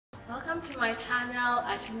Welcome to my channel,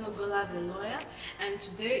 Atieno the lawyer, and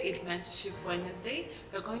today is Mentorship Wednesday.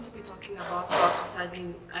 We're going to be talking about how to study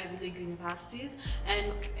in Ivy League universities,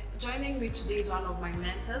 and joining me today is one of my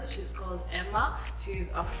mentors. She's called Emmah.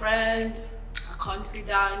 She's a friend, a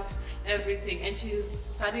confidant, everything, and she's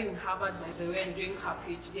studying in Harvard, by the way, and doing her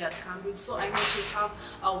PhD at Cambridge, so I know she'll have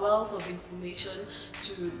a wealth of information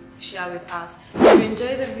to share with us. If you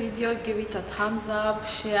enjoy the video, give it a thumbs up,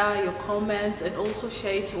 share your comment, and also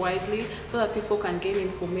share it widely so that people can gain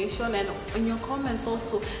information. And in your comments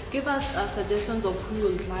also give us suggestions of who you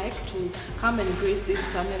would like to come and grace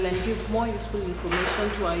this channel and give more useful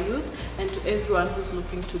information to our youth and to everyone who's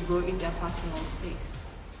looking to grow in their personal space.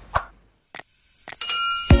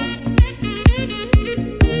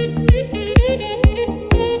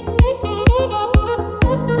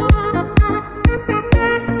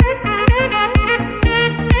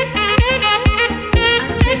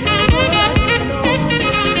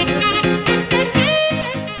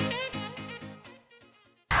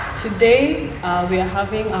 Today we are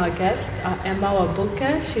having our guest, Emmah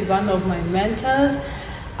Wabuke. She's one of my mentors,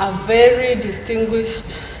 a very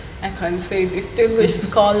distinguished, I can say distinguished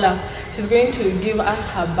scholar. She's going to give us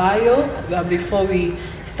her bio before we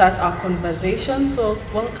start our conversation. So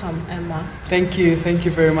welcome, Emmah. Thank you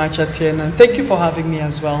very much, Atieno, and thank you for having me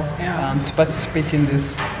as well to participate in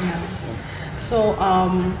this. So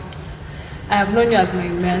I have known you as my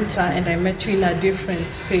mentor, and I met you in a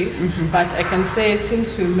different space, but I can say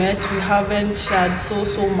since we met, we haven't shared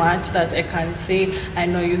so much that I can say I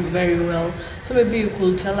know you very well. So maybe you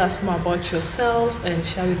could tell us more about yourself and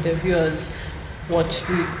share with the viewers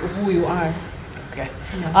who you are. Okay.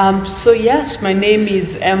 Yes. My name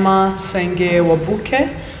is Emmah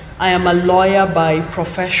Wabuke. I am a lawyer by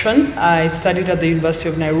profession. I studied at the University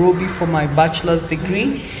of Nairobi for my bachelor's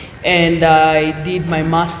degree, and I did my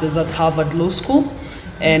master's at Harvard Law School,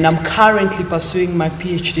 and I'm currently pursuing my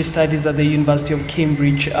PhD studies at the University of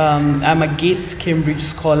Cambridge. I'm a Gates Cambridge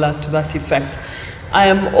scholar to that effect. I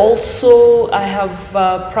have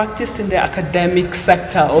practiced in the academic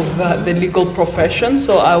sector of the legal profession.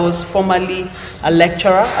 So I was formerly a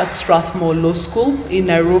lecturer at Strathmore Law School in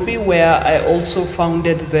Nairobi, where I also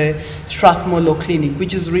founded the Strathmore Law Clinic,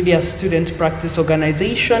 which is really a student practice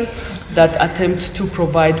organization that attempts to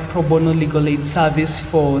provide pro bono legal aid service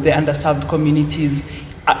for the underserved communities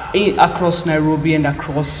across Nairobi and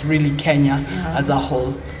across really Kenya as a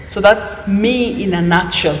whole. So that's me in a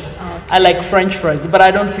nutshell. I like French fries, but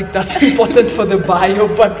I don't think that's important for the bio,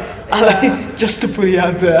 but I like just to put it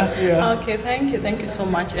out there. Okay, thank you so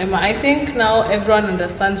much, Emmah. I think now everyone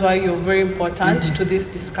understands why you're very important to this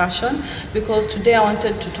discussion, because today I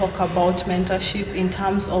wanted to talk about mentorship in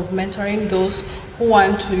terms of mentoring those who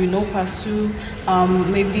want to pursue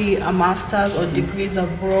maybe a master's or degrees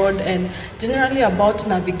abroad, and generally about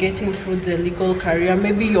navigating through the legal career,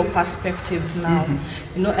 maybe your perspectives now,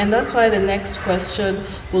 and that's why the next question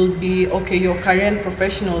will be, okay, your career and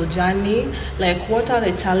professional journey, like what are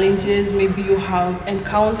the challenges maybe you have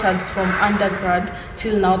encountered from undergrad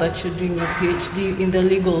till now that you're doing your PhD in the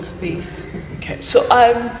legal space? Okay, so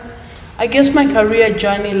I guess my career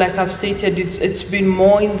journey, like I've stated, it's been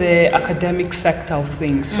more in the academic sector of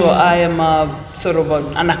things. So I am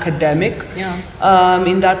an academic.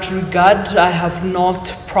 In that regard, I have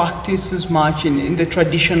not practiced as much in the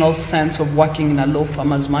traditional sense of working in a law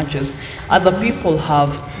firm as much as other people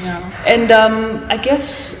have. And I guess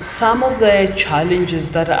some of the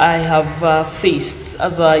challenges that I have faced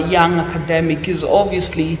as a young academic is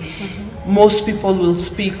obviously most people will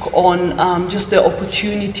speak on just the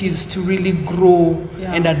opportunities to really grow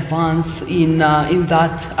and advance in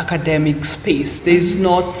that academic space. There's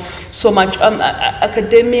not so much.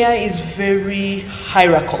 Academia is very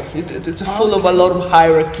hierarchical. It's full of a lot of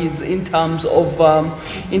hierarchies in terms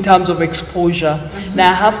of exposure.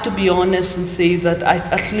 Now I have to be honest and say that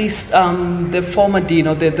at least the former dean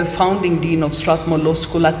or the founding dean of Strathmore Law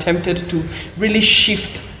School attempted to really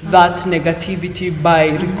shift that negativity by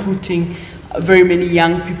recruiting very many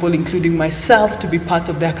young people, including myself, to be part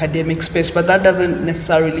of the academic space. But that doesn't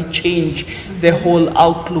necessarily change the whole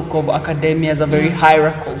outlook of academia as a very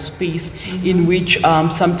hierarchical space in which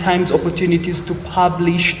sometimes opportunities to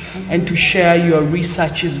publish and to share your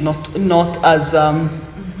research is not as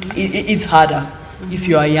it's harder if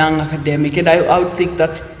you're a young academic, and I would think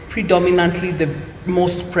that's predominantly the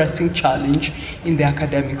most pressing challenge in the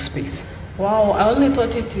academic space. Wow, I only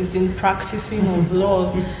thought it is in practicing of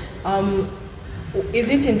law. Is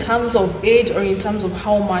it in terms of age or in terms of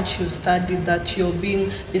how much you studied that you're being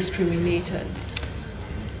discriminated?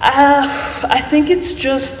 I think it's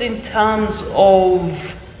just in terms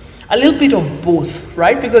of a little bit of both,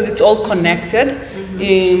 right? Because it's all connected.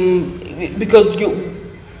 because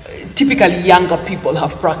typically younger people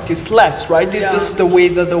have practiced less, right? It's just the way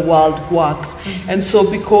that the world works. And so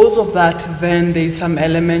because of that, then there's some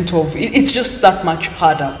element of, it's just that much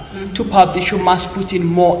harder to publish. You must put in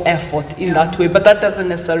more effort in that way. But that doesn't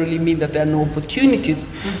necessarily mean that there are no opportunities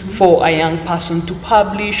for a young person to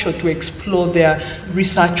publish or to explore their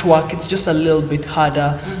research work. It's just a little bit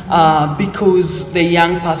harder because the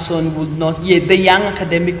young person would not, the young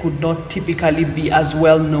academic would not typically be as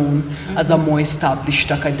well known as a more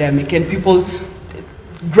established academic. And people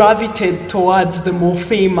gravitate towards the more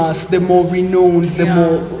famous, the more renowned, the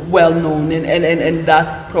more well-known, and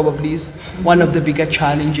that probably is one of the bigger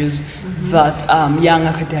challenges that young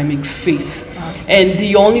academics face. And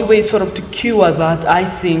the only way sort of to cure that, I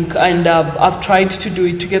think, and I've tried to do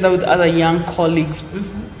it together with other young colleagues,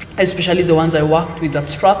 especially the ones I worked with at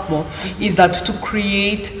Strathmore, is that to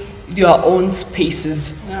create your own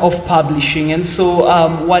spaces of publishing. And so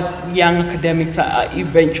what young academics are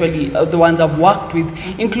eventually, the ones I've worked with,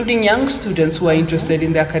 including young students who are interested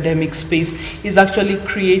in the academic space, is actually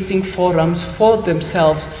creating forums for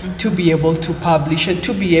themselves to be able to publish and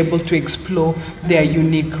to be able to explore their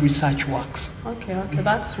unique research works. Okay,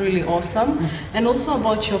 that's really awesome. And also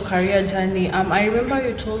about your career journey, I remember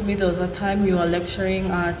you told me there was a time you were lecturing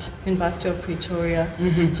at University of Pretoria.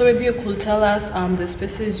 So maybe you could tell us the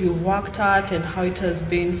spaces you've worked at and how it has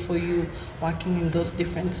been for you working in those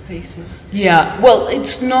different spaces. Yeah, well,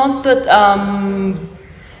 it's not that,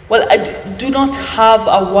 well, I do not have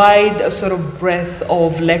a wide sort of breadth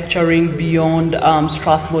of lecturing beyond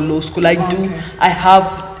Strathmore Law School. I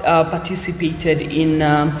have participated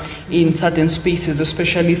in certain spaces,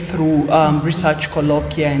 especially through research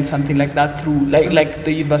colloquia and something like that, through like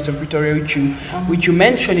the University of Pretoria, which you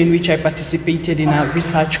mentioned, in which I participated in a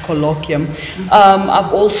research colloquium.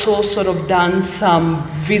 I've also sort of done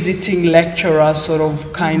some visiting lecturer sort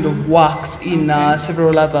of kind of works in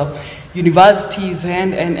several other universities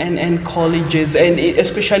and colleges, and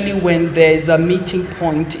especially when there's a meeting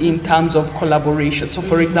point in terms of collaboration. So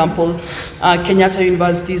for example, Kenyatta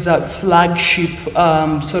University is a flagship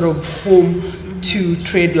sort of home to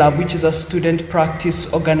Trade Lab, which is a student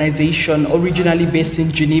practice organization originally based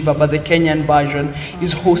in Geneva, but the Kenyan version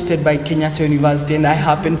is hosted by Kenyatta University, and I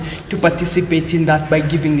happen to participate in that by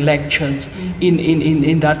giving lectures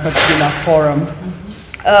in that particular forum.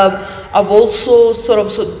 I've also so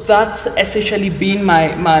that's essentially been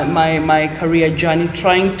my career journey,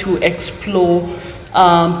 trying to explore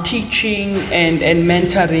teaching and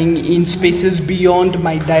mentoring in spaces beyond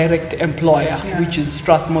my direct employer, which is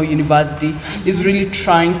Strathmore University, is really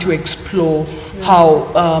trying to explore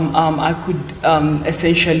how I could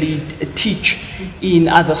essentially teach in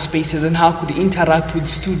other spaces and how I could interact with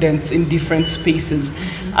students in different spaces.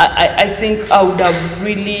 I think I would have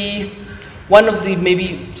really, one of the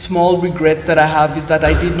maybe small regrets that I have is that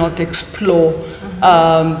I did not explore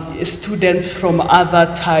students from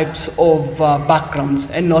other types of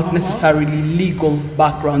backgrounds and not necessarily legal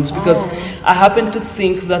backgrounds, because I happen to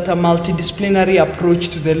think that a multidisciplinary approach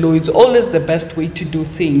to the law is always the best way to do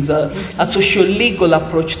things, a socio-legal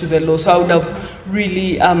approach to the law. So I would have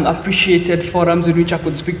really appreciated forums in which I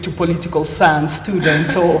could speak to political science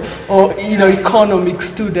students or economic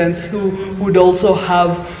students who would also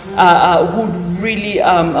have, who would really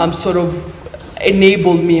sort of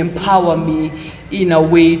enable me, empower me in a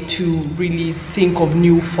way to really think of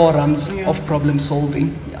new forums of problem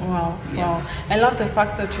solving. Wow. I love the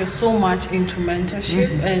fact that you're so much into mentorship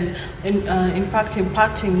and in fact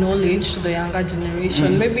imparting knowledge to the younger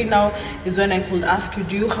generation. Maybe now is when I could ask you,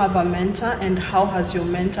 do you have a mentor, and how has your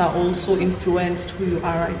mentor also influenced who you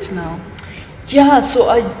are right now? Yeah, so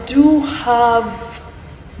I do have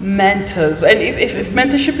mentors, and if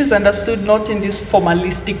mentorship is understood not in this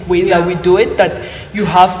formalistic way that we do it, that you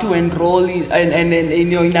have to enroll in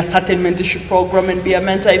a certain mentorship program and be a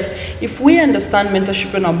mentor. If we understand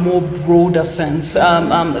mentorship in a more broader sense,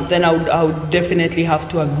 then I would definitely have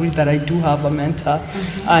to agree that I do have a mentor.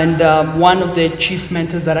 And one of the chief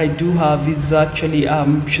mentors that I do have is actually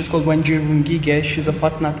she's called Wanjiru Ngige. She's a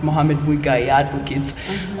partner at Mohammed Muigai Advocates.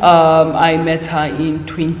 I met her in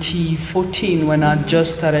 2014 when I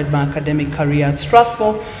just started my academic career at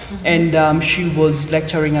Strathmore, and she was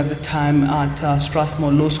lecturing at the time at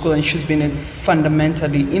Strathmore Law School, and she's been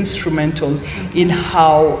fundamentally instrumental in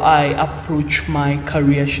how I approach my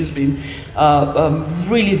career. She's been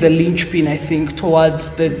really the linchpin, I think,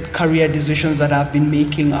 towards the career decisions that I've been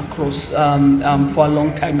making across for a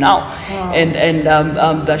long time now, and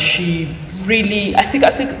that she really, I think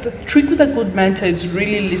the trick with a good mentor is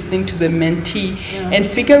really listening to the mentee and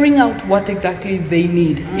figuring out what exactly they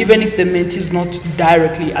need, even if the mentee is not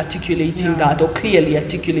directly articulating that or clearly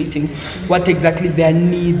articulating what exactly their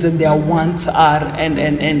needs and their wants are. And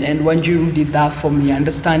Wanjiru did that for me,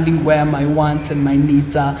 understanding where my wants and my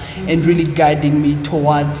needs are and really guiding me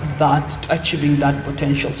towards that, achieving that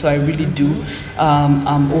potential. So I really do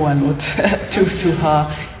owe a lot to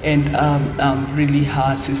her and really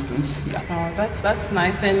her assistance. Oh, that's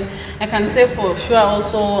nice. And I can say for sure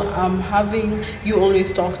also having you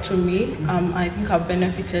always talk to me, I think I've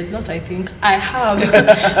benefited, not I think, I have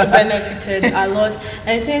benefited a lot.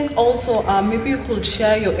 And I think also maybe you could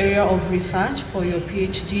share your area of research for your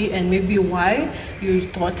PhD and maybe why you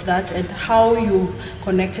thought that and how you've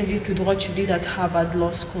connected it with what you did at Harvard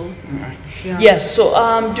Law School. Right. Yes, so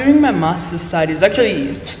during my master's studies,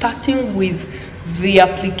 actually starting with the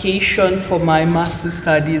application for my master's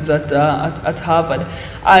studies at Harvard,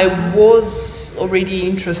 I was already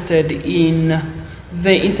interested in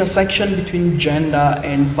the intersection between gender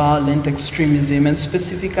and violent extremism, and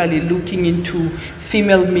specifically looking into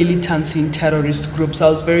female militancy in terrorist groups. I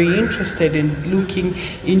was very interested in looking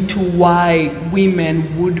into why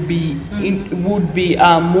women would be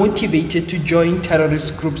motivated to join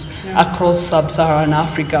terrorist groups across sub-Saharan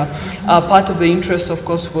Africa. Part of the interest, of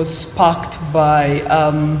course, was sparked by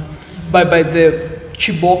the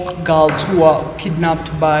Chibok girls who were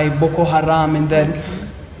kidnapped by Boko Haram, and then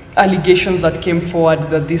allegations that came forward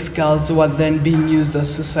that these girls were then being used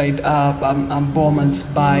as suicide bombers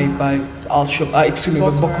by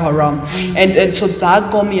Boko Haram. And so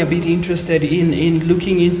that got me a bit interested in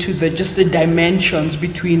looking into the dimensions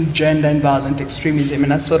between gender and violent extremism,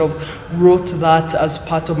 and I sort of wrote that as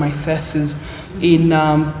part of my thesis in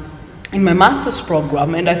my master's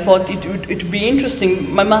program. And I thought it would be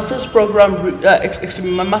interesting. My master's program,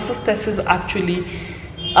 my master's thesis actually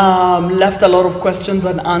left a lot of questions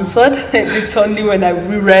unanswered. It's only when I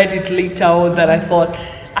reread it later on that I thought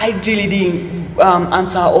I really didn't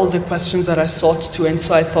answer all the questions that I sought to, and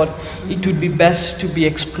so I thought it would be best to be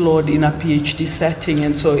explored in a PhD setting.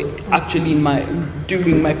 And so actually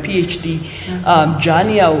during my PhD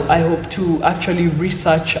journey, I hope to actually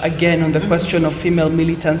research again on the question of female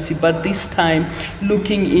militancy, but this time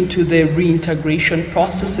looking into the reintegration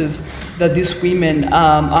processes that these women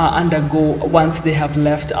undergo once they have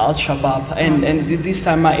left Al-Shabaab. And this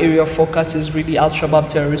time my area of focus is really Al-Shabaab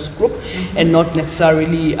terrorist group, and not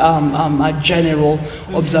necessarily a general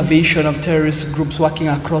observation of terrorist groups working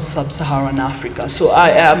across sub-Saharan Africa. So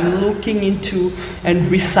I am looking into and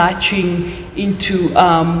researching into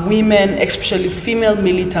women, especially female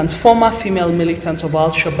militants, former female militants of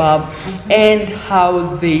Al-Shabaab, and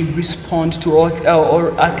how they respond to,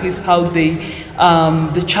 or at least how they,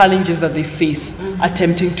 the challenges that they face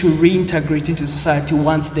attempting to reintegrate into society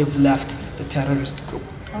once they've left the terrorist group.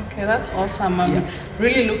 Okay, that's awesome. I'm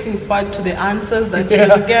really looking forward to the answers that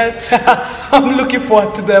you'll get. I'm looking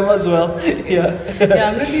forward to them as well.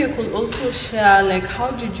 Yeah, maybe you could also share, like,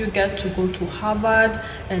 how did you get to go to Harvard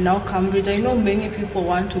and now Cambridge? I know many people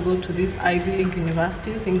want to go to these Ivy League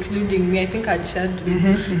universities, including me. I think I shared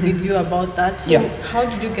with you about that. So how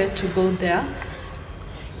did you get to go there?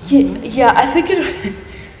 Yeah, I think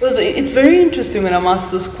it's very interesting when I'm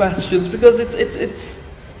asked those questions, because it's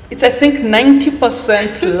I think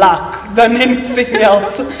 90% luck than anything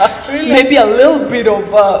else. Really? Maybe a little bit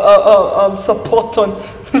of support on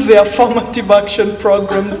their formative action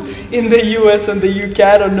programs in the US and the UK.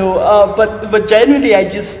 I don't know, but generally I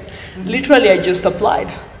just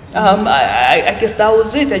applied. I guess that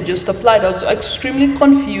was it. I just applied. I was extremely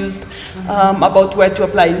confused about where to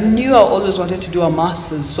apply. I knew I always wanted to do a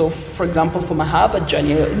master's. So, for example, for my Harvard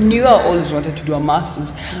journey, I knew I always wanted to do a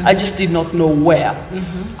master's. I just did not know where.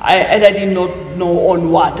 I did not know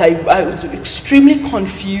on what. I was extremely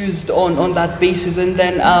confused on that basis. And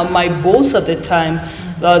then my boss at the time,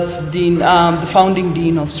 that's the founding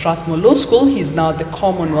dean of Strathmore Law School. He's now at the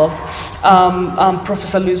Commonwealth.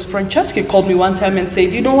 Professor Luis Franceschi called me one time and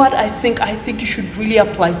said, "You know what? I think you should really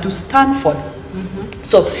apply to Stanford."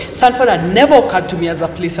 So Stanford had never occurred to me as a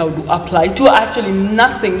place I would apply to. Actually,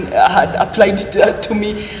 nothing had applied to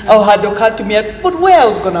me or had occurred to me, but where I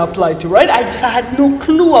was going to apply to, right? I had no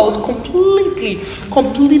clue. I was completely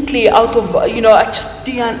out of, I just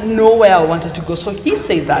didn't know where I wanted to go. So he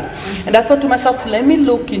said that. And I thought to myself, let me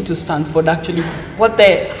look into Stanford, actually, what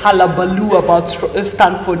the hullabaloo about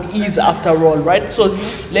Stanford is after all, right? So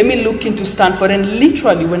let me look into Stanford. And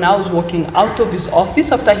literally, when I was walking out of his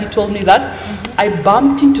office after he told me that, I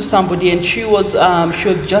bumped into somebody, and she was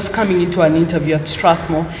just coming into an interview at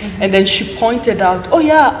Strathmore, and then she pointed out, "Oh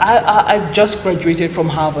yeah, I've just graduated from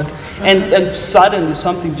Harvard." And suddenly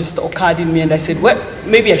something just occurred in me, and I said, well,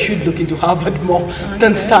 maybe I should look into Harvard more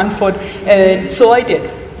than Stanford. And so I did.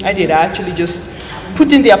 I actually just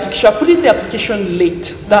put in the application. I put in the application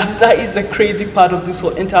late. That is the crazy part of this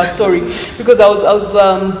whole entire story, because I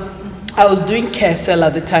was doing KSL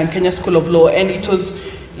at the time, Kenya School of Law, and it was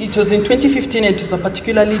in 2015, and it was a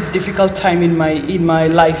particularly difficult time in my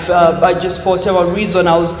life. I just, for whatever reason,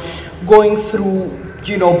 I was going through,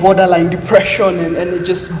 borderline depression and it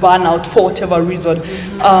just burnout for whatever reason.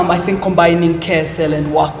 I think combining KSL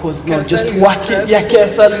and work was not just working. Yeah,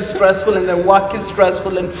 KSL is stressful, and then work is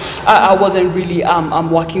stressful, and I wasn't really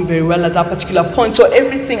working very well at that particular point. So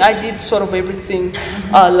I did sort of everything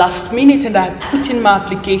last minute, and I put in my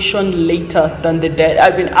application later than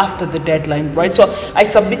after the deadline, right? So I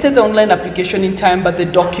submitted the online application in time, but the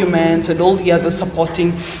documents and all the other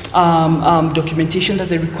supporting documentation that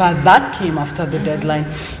they require, that came after the deadline.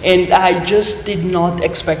 And I just did not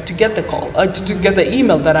expect to get the call, to get the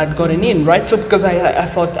email that I'd gotten in, right? So because I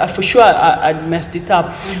thought for sure I'd messed it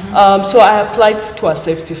up. So I applied to a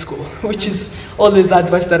safety school, which is always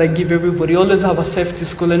advice that I give everybody. Always have a safety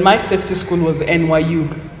school, and my safety school was NYU.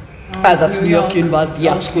 That's New York University,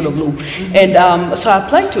 School of Law. And so I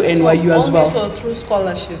applied to NYU as well. All these were through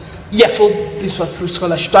scholarships? Yes, all these were through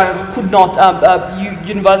scholarships. I could not.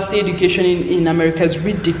 University education in America is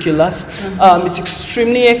ridiculous. It's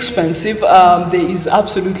extremely expensive. There is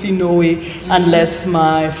absolutely no way, unless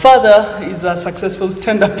my father is a successful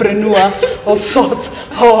entrepreneur of sorts,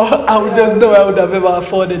 or there's no way I would have ever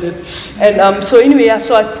afforded it. And so anyway,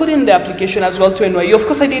 so I put in the application as well to NYU. Of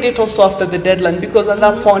course, I did it also after the deadline, because at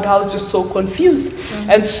that point I was just so confused.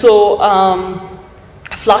 And so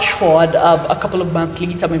flash forward a couple of months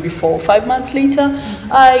later, maybe 4 or 5 months later,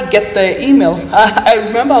 I get the email. I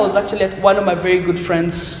remember I was actually at one of my very good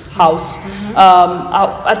friends' house.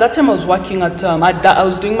 At that time I was working at, I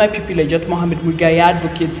was doing my pupillage at Mohammed Mugai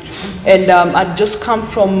Advocates, and I'd just come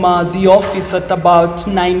from the office at about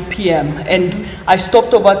 9 p.m. and I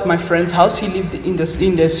stopped over at my friend's house. He lived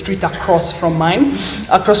in the street across from mine,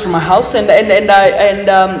 across from my house, and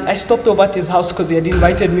I stopped over at his house because he had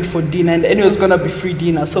invited me for dinner, and it was gonna be free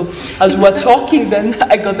dinner. So as we were talking, then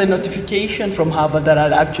I got the notification from Harvard that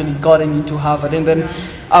I'd actually gotten into Harvard, and then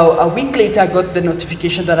a week later I got the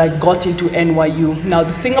notification that I got into NYU. Now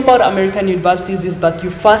the thing about American universities is that you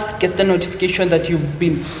first get the notification that you've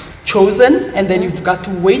been chosen, and then you've got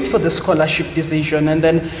to wait for the scholarship decision. And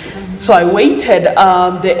then so I waited.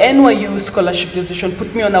 The NYU scholarship decision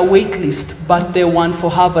put me on a wait list, but the one for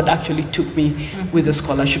Harvard actually took me with the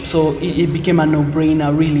scholarship. So it became a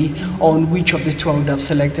no-brainer really on which of the two I would have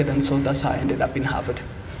selected, and so that's how I ended up in Harvard.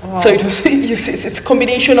 Wow. So it was, it's a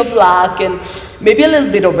combination of luck and maybe a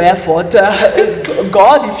little bit of effort.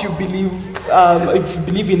 God, if you believe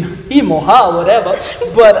in him or her, whatever.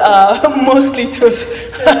 But mostly it was,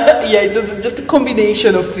 it was just a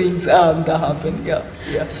combination of things that happened.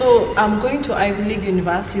 Yeah. So going to Ivy League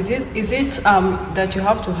universities, is it that you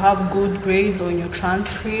have to have good grades on your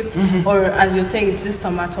transcript, or as you're saying, it's just a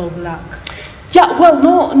matter of luck? Yeah, well,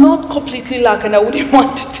 no, not completely luck, and I wouldn't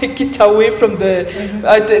want to take it away from the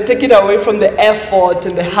effort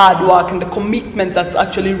and the hard work and the commitment that's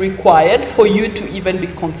actually required for you to even be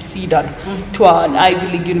considered to an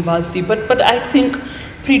Ivy League university. But I think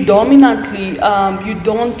predominantly you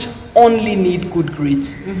don't only need good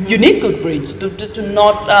grades. You need good grades to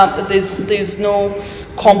not. There's no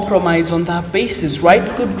compromise on that basis, right?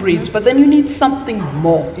 Good grades, but then you need something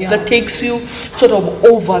more that takes you sort of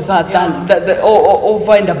over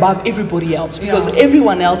over and above everybody else, because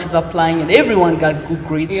everyone else is applying and everyone got good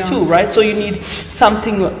grades too, right? So you need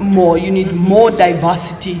something more. You need more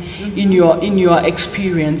diversity in your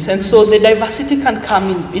experience, and so the diversity can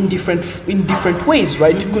come in different ways,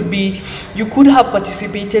 right? You could have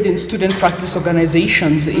participated in student practice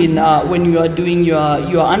organizations in when you are doing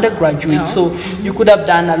your undergraduate, so you could have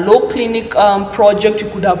done a law clinic project, you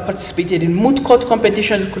could have participated in moot court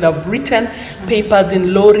competitions, you could have written papers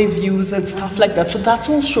in law reviews and stuff like that. So that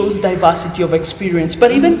all shows diversity of experience.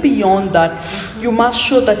 But even beyond that, you must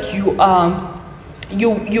show that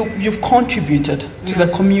you've contributed to the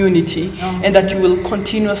community, and that you will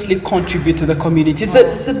continuously contribute to the community.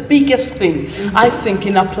 It's the biggest thing, I think,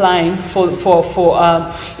 in applying for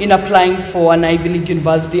an Ivy League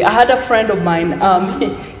university. I had a friend of mine,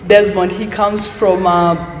 Desmond. He comes from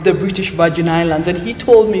the British Virgin Islands, and he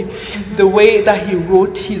told me the way that he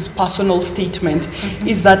wrote his personal statement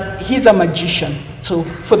is that he's a magician. So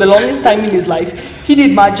for the longest time in his life, he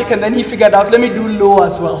did magic, and then he figured out, let me do law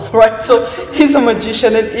as well, right? So he's a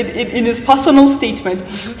magician, and in his personal statement,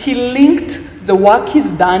 he linked the work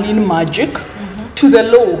he's done in magic to the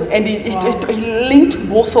law, and he linked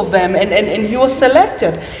both of them, and he was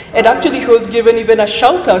selected. And actually, he was given even a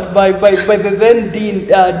shout out by the then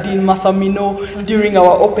Dean Martha Mino during her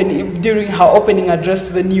opening address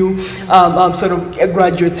to the new sort of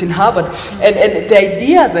graduates in Harvard. And the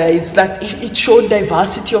idea there is that it showed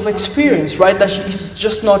diversity of experience, right? That he's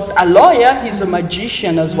just not a lawyer, he's a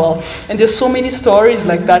magician as well. And there's so many stories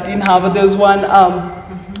like that in Harvard. There's one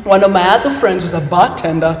of my other friends was a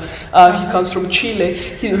bartender. He comes from Chile.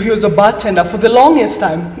 He was a bartender for the longest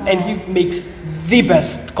time, and he makes the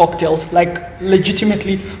best cocktails, like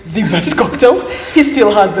legitimately the best cocktails. He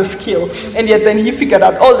still has the skill, and yet then he figured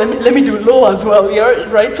out, oh, let me do law as well,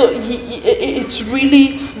 yeah, right? So it's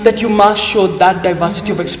really that you must show that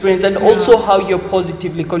diversity of experience, and also how you're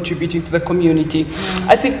positively contributing to the community.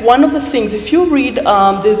 I think one of the things, if you read,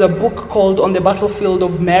 there's a book called On the Battlefield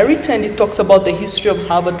of Merit, and it talks about the history of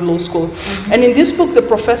Harvard Law School. And in this book, the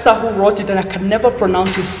professor who wrote it, and I can never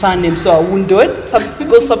pronounce his surname, so I wouldn't do it, it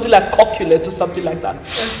goes something like Coculate or something like that.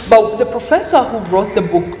 But the professor who wrote the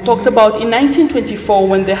book talked about in 1924,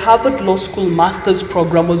 when the Harvard Law School Master's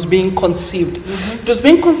Program was being conceived. It was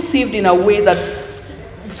being conceived in a way that,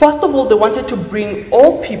 first of all, they wanted to bring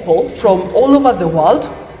all people from all over the world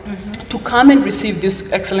to come and receive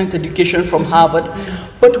this excellent education from Harvard,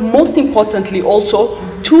 but most importantly also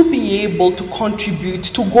to be able to contribute,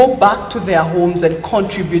 to go back to their homes and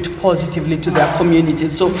contribute positively to their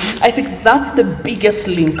communities. So I think that's the biggest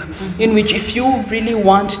link, in which if you really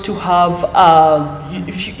want to have,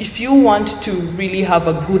 if you want to really have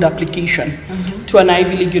a good application to an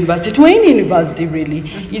Ivy League university, to any university really,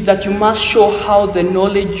 is that you must show how the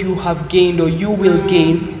knowledge you have gained or you will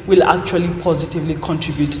gain will actually positively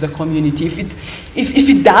contribute to the community. If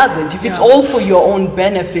it doesn't, if it's all for your own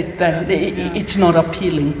benefit, then it's not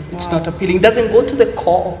appealing. It's not appealing. It doesn't go to the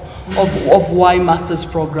core of why master's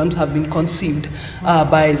programs have been conceived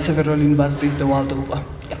by several universities the world over.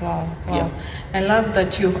 Wow. Yeah. I love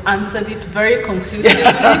that you've answered it very conclusively.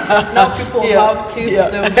 Now people have tips,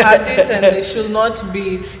 they've had it, and they should not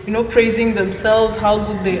be, praising themselves, how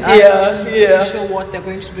good they are. They show what they're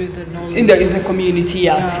going to do with the knowledge. In the community,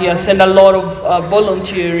 yes. And a lot of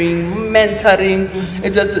volunteering, mentoring.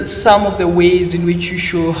 It's just some of the ways in which you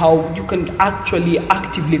show how you can actually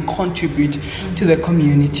actively contribute to the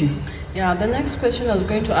community. Yeah, the next question I was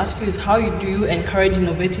going to ask you is how do you encourage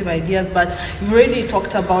innovative ideas? But you've already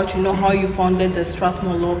talked about, how you founded the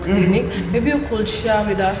Strathmore Law Clinic. Maybe you could share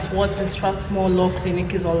with us what the Strathmore Law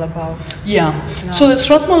Clinic is all about. Yeah. So the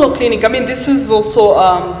Strathmore Law Clinic, this is also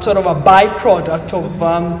sort of a byproduct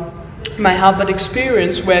of my Harvard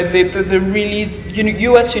experience, where the really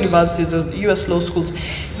U.S. universities, U.S. law schools,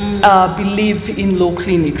 believe in law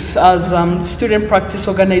clinics as student practice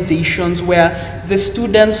organizations where the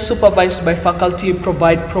students, supervised by faculty,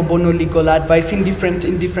 provide pro bono legal advice in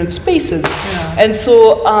different spaces. And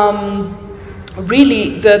so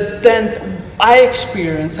really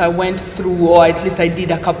I went through, or at least I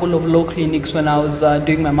did a couple of law clinics when I was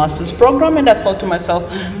doing my master's program, and I thought to myself,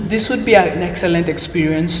 this would be an excellent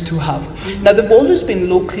experience to have. Now, there have always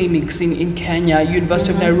been law clinics in Kenya.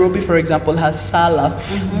 University of Nairobi, for example, has Sala,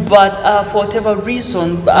 but for whatever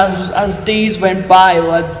reason, as days went by,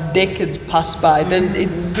 or as decades passed by, then it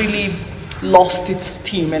really lost its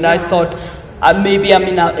steam, and I thought, maybe I'm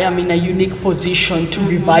in a unique position to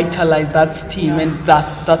revitalize that steam, and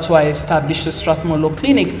that's why I established the Strathmore Law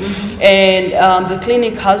Clinic. And the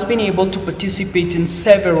clinic has been able to participate in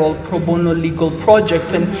several pro bono legal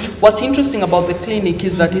projects. And what's interesting about the clinic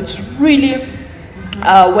is that it's really,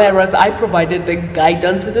 whereas I provided the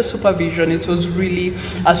guidance and the supervision, it was really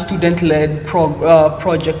a student-led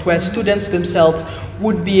project where students themselves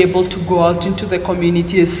would be able to go out into the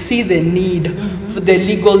community and see the need, the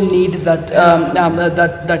legal need that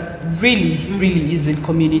really is in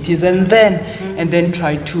communities, and then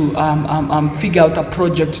try to figure out a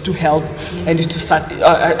project to help and to start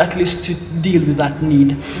at least to deal with that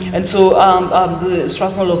need. And so the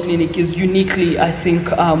Strathmore Law Clinic is uniquely, I think,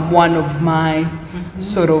 one of my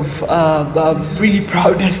sort of really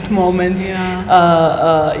proudest moments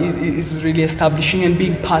is really establishing and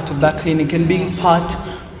being part of that clinic, and being part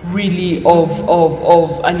really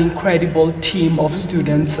of an incredible team of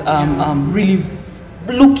students, really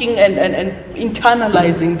looking and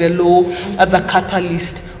internalizing the law as a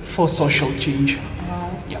catalyst for social change.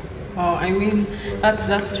 Oh, I mean,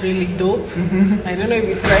 that's really dope. I don't know if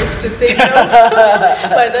it's right to say dope,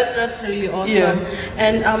 but that's really awesome. Yeah.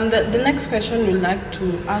 And the next question we'd like to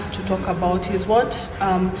ask to talk about is what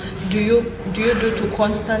do you do to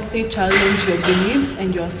constantly challenge your beliefs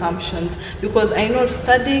and your assumptions? Because I know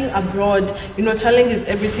studying abroad, challenges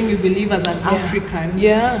everything you believe as an African.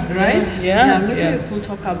 Yeah. Right? Yeah. Maybe we could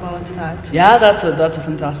talk about that. Yeah, that's a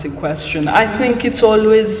fantastic question. I think it's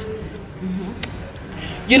always,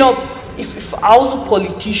 if I was a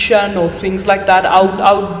politician or things like that, I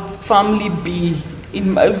would firmly be,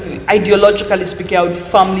 ideologically speaking, I would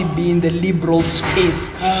firmly be in the liberal space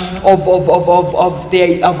of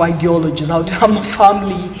ideologies. I'm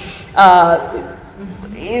firmly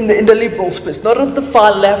in the liberal space, not of the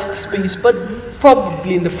far left space, but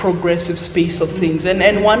probably in the progressive space of things.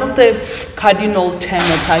 And one of the cardinal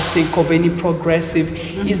tenets, I think, of any progressive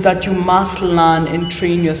is that you must learn and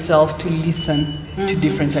train yourself to listen to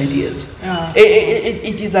different ideas. Yeah.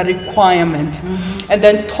 It is a requirement. And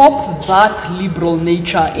then top that liberal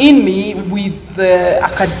nature in me with the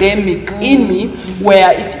academic in me,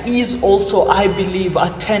 where it is also, I believe, a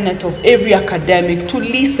tenet of every academic to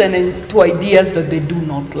listen to ideas that they do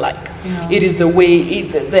not like. Yeah. It is the way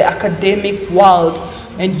the academic world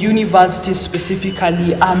and universities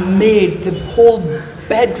specifically are made. The whole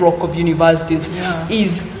bedrock of universities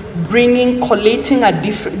is collating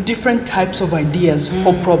different types of ideas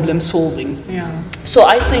for problem solving. Yeah. So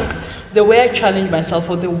I think the way I challenge myself,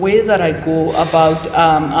 or the way that I go about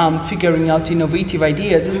figuring out innovative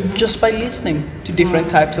ideas, is just by listening to different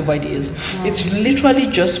types of ideas. It's literally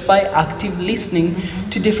just by active listening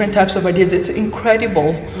to different types of ideas. It's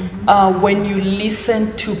incredible when you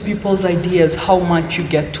listen to people's ideas, how much you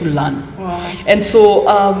get to learn. Wow. And so,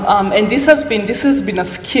 and this has been a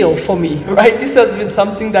skill for me, right? This has been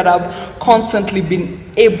something that I've constantly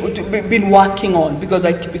been working on, because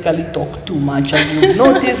I typically talk too much, as you've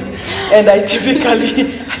noticed, and I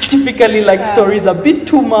typically like stories a bit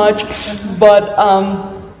too much. But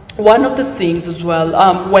one of the things as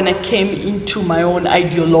well, when I came into my own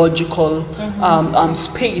ideological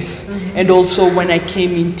space, and also when I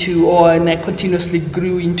came into, and I continuously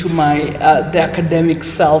grew into the academic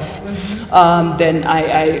self, then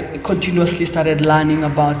I continuously started learning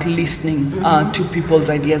about listening to people's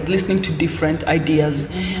ideas, listening to different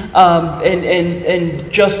ideas,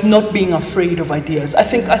 and just not being afraid of ideas. I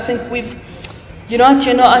think we've,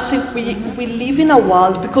 Atieno, I think we live in a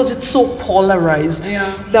world, because it's so polarized,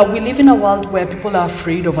 that we live in a world where people are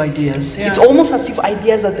afraid of ideas. It's almost as if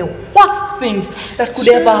ideas are the worst things that could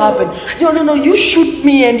ever happen. No, you shoot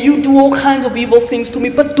me and you do all kinds of evil things to me,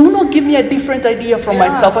 but do not give me a different idea from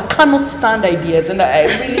myself. I cannot stand ideas, and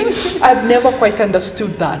I've never quite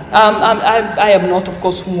understood that. I am not, of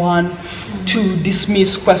course, one to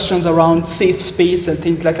dismiss questions around safe space and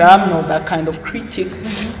things like that. I'm not that kind of critic.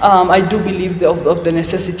 I do believe of the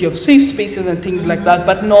necessity of safe spaces and things like that,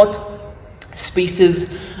 but not spaces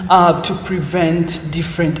to prevent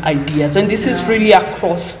different ideas. And this is really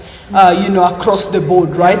across across the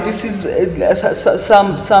board, right? This is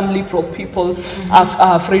some liberal people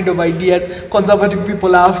are afraid of ideas. Conservative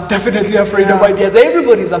people are definitely afraid of ideas.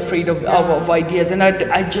 Everybody's afraid of ideas, and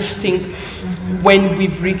I just think when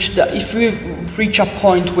if we reach a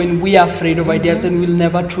point when we are afraid of ideas, then we'll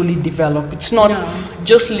never truly develop. It's not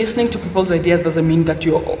just listening to people's ideas doesn't mean that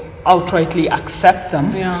you outrightly accept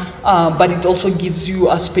them, but it also gives you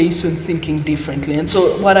a space in thinking differently. And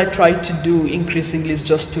so what I try to do increasingly is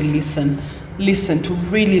just to listen, to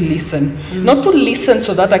really listen. Not to listen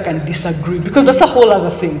so that I can disagree, because that's a whole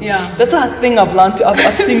other thing. That's a thing I've learned,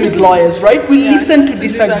 I've seen with lawyers, right? We listen to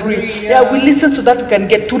disagree. We listen so that we can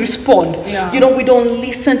get to respond. We don't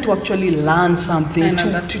listen to actually learn something,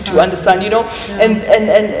 to understand, And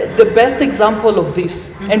the best example of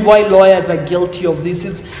this, and why lawyers are guilty of this,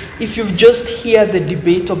 is if you've just heard the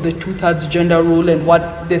debate of the 2/3 gender rule and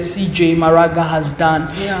what the CJ Maraga has done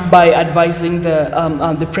by advising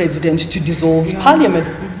the president to dissolve Parliament.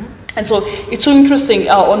 And so it's so interesting,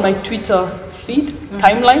 on my Twitter feed,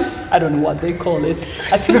 timeline, I don't know what they call it.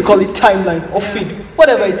 I think they call it timeline or feed,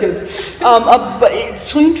 whatever it is. But it's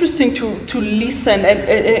so interesting to listen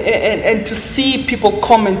and to see people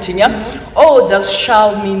commenting. Oh, does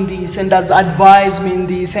shall mean this, and does advise mean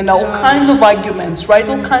this, and all kinds of arguments, right?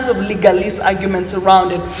 All kinds of legalist arguments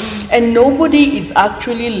around it. And nobody is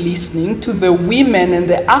actually listening to the women and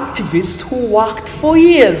the activists who worked for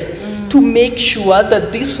years to make sure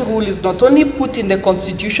that this rule is not only put in the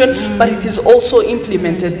constitution, but it is also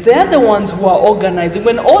implemented. They're the ones who are organizing.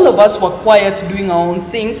 When all of us were quiet doing our own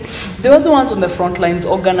things, they're the ones on the front lines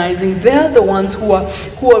organizing. They're the ones who are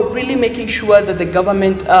really making sure that the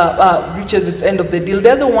government reaches its end of the deal.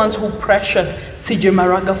 They're the ones who pressured CJ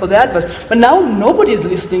Maraga for the advice. But now nobody is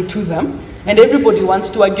listening to them. And everybody wants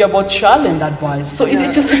to argue about Charland advice. So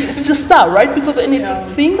it's just that, right? Because it's a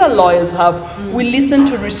thing that lawyers have. We listen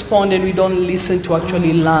to respond and we don't listen to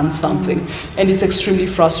actually learn something. And it's extremely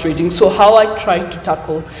frustrating. So how I try to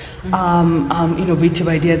tackle innovative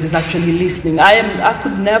ideas is actually listening. I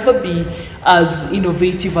could never be as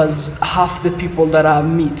innovative as half the people that I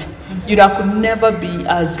meet. You know, I could never be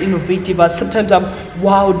as innovative as sometimes I'm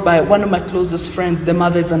wowed by one of my closest friends. The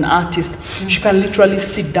mother is an artist. She can literally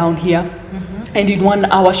sit down here and in 1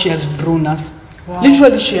 hour she has drawn us. Wow.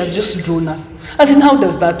 Literally she has just drawn us. As in, how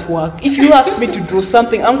does that work? If you ask me to draw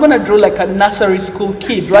something, I'm going to draw like a nursery school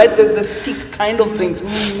kid, right? The stick kind of things.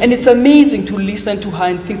 And it's amazing to listen to her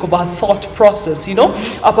and think of her thought process, you know,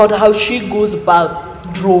 about how she goes about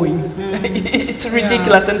drawing. It's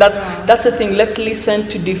ridiculous. And that's the thing. Let's listen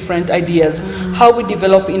to different ideas. How we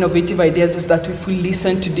develop innovative ideas is that if we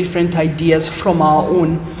listen to different ideas from our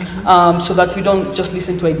own, so that we don't just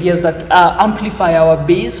listen to ideas that amplify our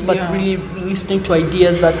base, but really listening to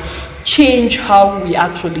ideas that change how we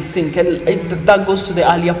actually think. And that goes to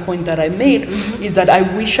the earlier point that I made, is that I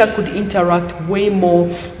wish I could interact way more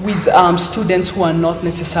with students who are not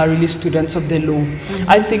necessarily students of the law.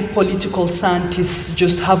 I think political scientists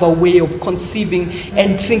just have a way of conceiving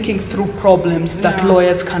and thinking through problems that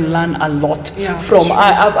lawyers can learn a lot from. Sure.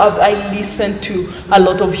 I listen to a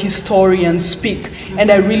lot of historians speak, and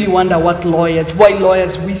I really wonder why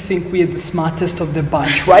lawyers we think we're the smartest of the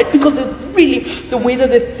bunch, right? Because it really, the way that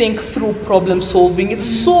they think through problem solving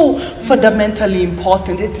is so fundamentally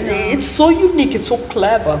important. It's so unique, it's so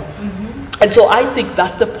clever. And so I think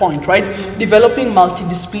that's the point, right? Developing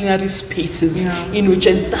multidisciplinary spaces in which,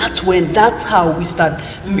 and that's how we start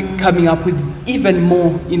coming up with even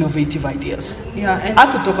more innovative ideas. And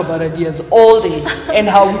I could talk about ideas all day and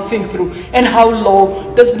how we think through, and how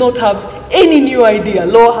law does not have any new idea.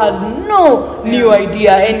 Law has no new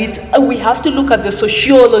idea, and we have to look at the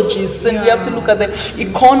sociologists, and we have to look at the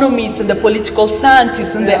economists and the political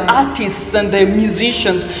scientists and the artists and the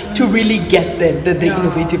musicians to really get the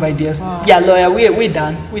innovative ideas. Lawyer, we're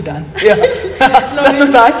done. That's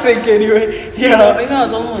what I think anyway. You know, I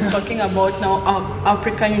was almost talking about now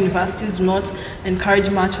African universities do not encourage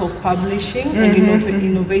much of publishing and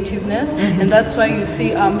innovativeness, and that's why you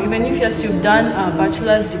see even if you've done a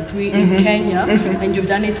bachelor's degree in Kenya and you've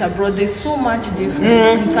done it abroad, there's so much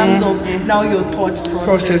difference in terms of now your thought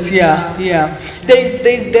process.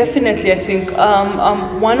 There's definitely, I think,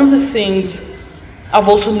 one of the things I've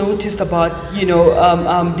also noticed about,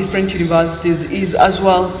 different universities is as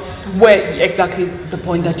well, where exactly the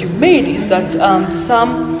point that you made is that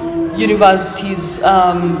some universities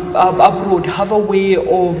abroad have a way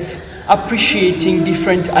of appreciating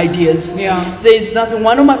different ideas. There's nothing.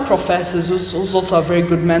 One of my professors, who's also a very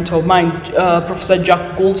good mentor of mine, Professor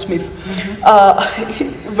Jack Goldsmith,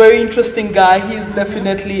 very interesting guy. He's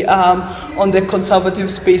definitely on the conservative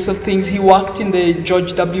space of things. He worked in the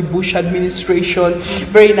George W. Bush administration.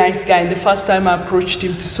 Very nice guy. And the first time I approached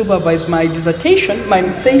him to supervise my dissertation, my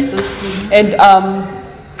thesis, and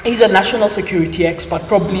he's a national security expert,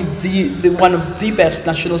 probably the one of the best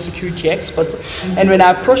national security experts. And when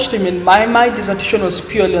I approached him, and my dissertation was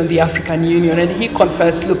purely on the African Union, and he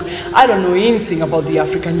confessed, look, I don't know anything about the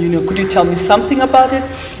African Union. Could you tell me something about it?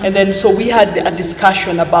 And then so we had a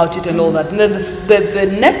discussion about it and all that. And then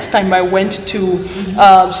the next time I went to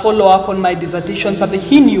follow up on my dissertation, something,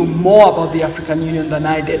 he knew more about the African Union than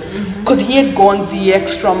I did, because he had gone the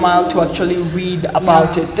extra mile to actually read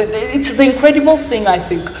about it. It's the incredible thing, I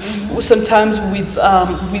think, sometimes with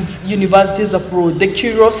universities abroad, the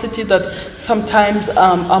curiosity that sometimes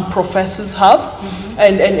professors have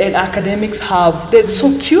and academics have. They're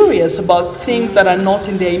so curious about things that are not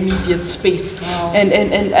in their immediate space.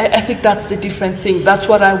 And I think that's the different thing. That's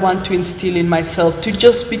what I want to instill in myself, to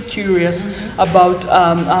just be curious about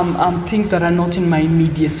things that are not in my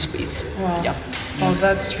immediate space. Oh,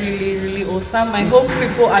 that's really, really awesome. I hope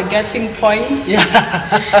people are getting points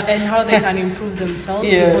and how they can improve themselves,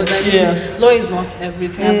 because I mean, law is not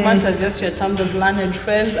everything. As much as yes, your term as learned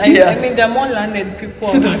friends, I mean, there are more learned people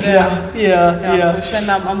out there. For sure.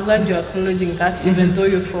 And I'm glad you're acknowledging that, even though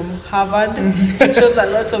you're from Harvard. It shows a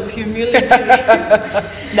lot of humility.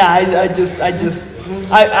 I just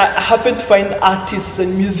I happen to find artists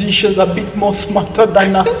and musicians a bit more smarter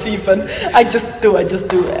than us even. I just do.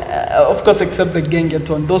 Of course, except the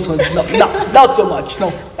gengeton. Those ones, no, not so much.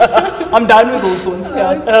 No, I'm done with those ones.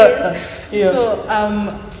 Yeah.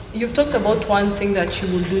 So, you've talked about one thing that you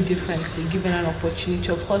will do differently given an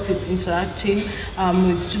opportunity. Of course, it's interacting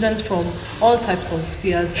with students from all types of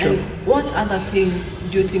spheres. Sure. And what other thing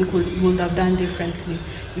do you think you would have done differently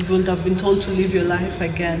if you would have been told to live your life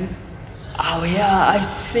again? Oh yeah, I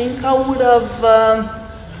think I would have,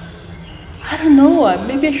 I don't know,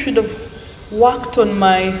 maybe I should have worked on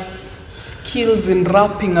my skills in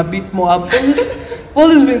rapping a bit more. I've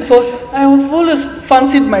always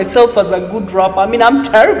fancied myself as a good rapper. I mean, I'm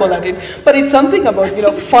terrible at it, but it's something about,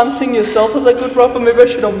 fancying yourself as a good rapper. Maybe I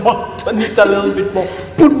should have worked on it a little bit more,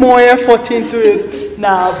 put more effort into it.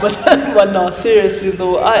 Nah, but no, seriously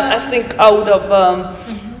though, I think I would have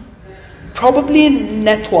probably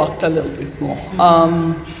networked a little bit more.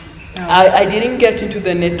 I didn't get into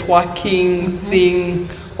the networking thing,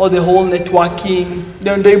 or the whole networking,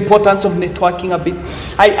 the importance of networking a bit.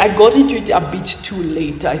 I got into it a bit too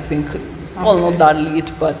late, I think. Well, not that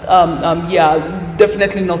late, but yeah,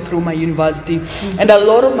 definitely not through my university. And a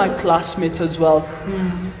lot of my classmates as well.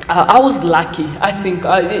 I was lucky. I think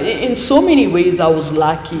in so many ways I was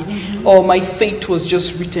lucky, or my fate was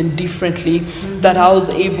just written differently, that I was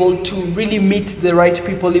able to really meet the right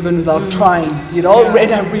people even without trying, and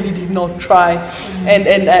I really did not try.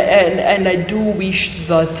 And I do wish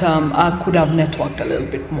that I could have networked a little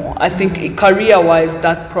bit more. I think career-wise,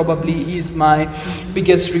 that probably is my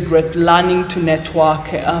biggest regret, learning to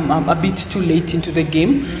network a bit too late into the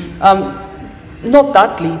game. Not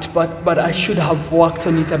that late, but I should have worked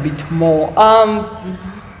on it a bit more.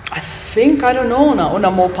 I think, I don't know, on a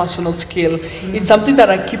more personal scale, it's something that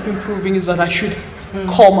I keep improving, is that I should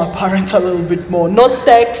call my parents a little bit more. Not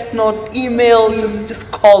text, not email, just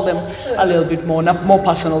call them a little bit more, on a more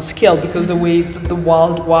personal scale, because the way that the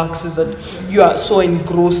world works is that you are so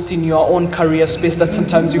engrossed in your own career space that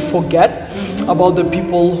sometimes you forget about the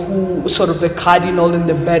people who sort of the cardinal and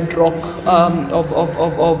the bedrock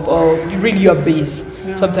of really your base.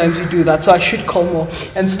 Sometimes you do that, so I should call more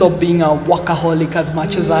and stop being a workaholic as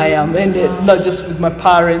much as I am, and not just with my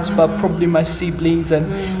parents, but probably my siblings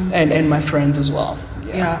and my friends as well.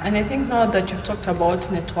 Yeah, and I think now that you've talked about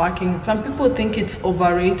networking, some people think it's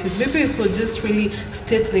overrated. Maybe you could just really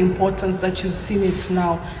state the importance that you've seen it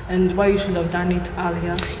now and why you should have done it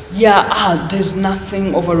earlier. Yeah, there's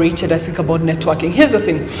nothing overrated, I think, about networking. Here's the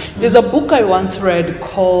thing. There's a book I once read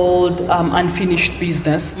called Unfinished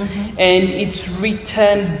Business, and it's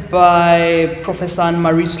written by Professor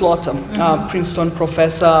Anne-Marie Slaughter, Princeton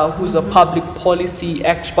professor, who's a public policy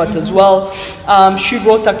expert as well. She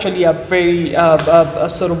wrote actually a very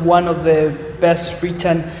sort of one of the best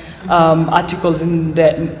written articles in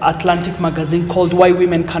the Atlantic magazine called Why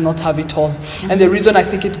Women Cannot Have It All. And the reason I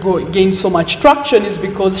think it gained so much traction is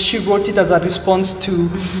because she wrote it as a response to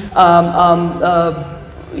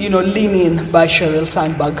Lean In by Sheryl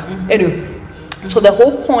Sandberg. Anyway, so the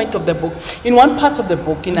whole point of the book, in one part of the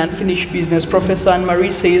book, in Unfinished Business, Professor Anne-Marie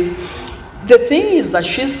says, the thing is that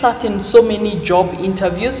she's sat in so many job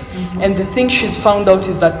interviews, and the thing she's found out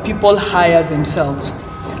is that people hire themselves.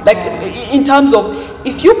 Like, in terms of,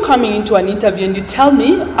 if you're coming into an interview and you tell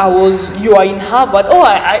me you are in Harvard,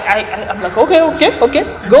 I'm like, okay,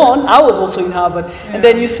 go on, I was also in Harvard. And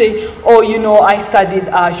then you say, I studied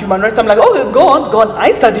human rights. I'm like, okay, go on,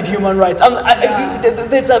 I studied human rights.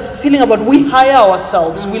 There's a feeling about we hire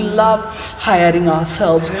ourselves. We love hiring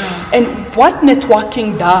ourselves. And what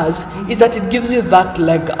networking does is that it gives you that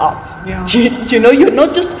leg up. You're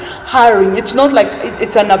not just hiring. It's not like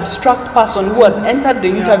it's an abstract person who has entered the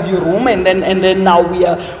interview room, and then now we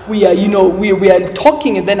are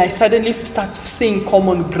talking, and then I suddenly start seeing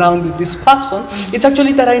common ground with this person. It's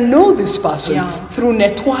actually that I know this person through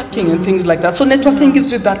networking and things like that. So networking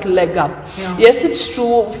gives you that leg up. Yes, it's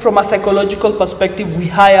true from a psychological perspective, we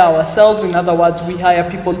hire ourselves. In other words, we hire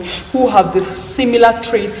people who have the similar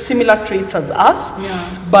traits as us.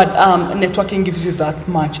 But networking gives you that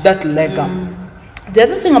leg up. The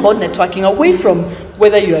other thing about networking, away from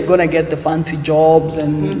whether you are going to get the fancy jobs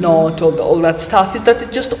and not, all that stuff, is that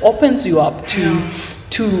it just opens you up to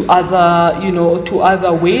to other, to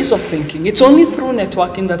other ways of thinking. It's only through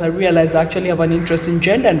networking that I realized I actually have an interest in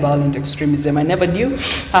gender and violent extremism. I never knew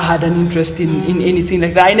I had an interest in anything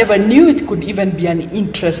like that. I never knew it could even be an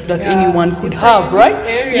interest that anyone could have, right?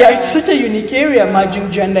 Yeah, it's such a unique area,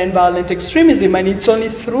 merging gender and violent extremism, and it's only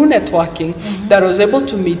through networking that I was able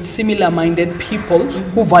to meet similar-minded people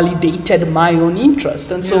who validated my own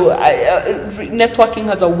interest. And so networking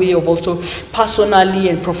has a way of also personally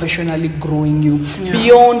and professionally growing you.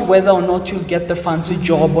 Beyond whether or not you'll get the fancy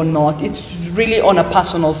job or not, it's really on a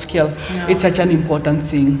personal scale. It's such an important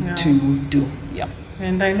thing to do. Yeah.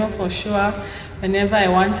 And I know for sure, whenever I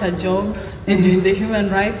want a job in the human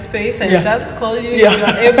rights space, I just call you, you're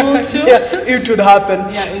able to. It would happen.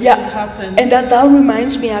 It would happen. And that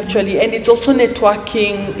reminds me actually, and it's also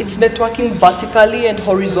networking, it's networking vertically and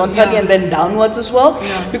horizontally and then downwards as well.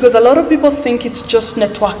 Because a lot of people think it's just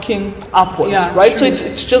networking upwards, right? True. So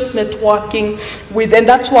it's just networking with, and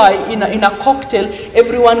that's why in a cocktail,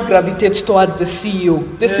 everyone gravitates towards the CEO.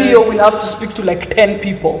 The CEO will have to speak to like 10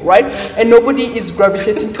 people, right? And nobody is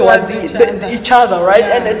gravitating towards each other, right?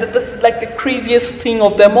 And this is like the craziest thing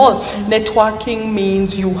of them all. Networking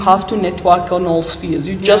means you have to network on all spheres.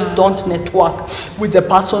 You just don't network with the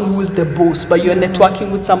person who is the boss, but you're networking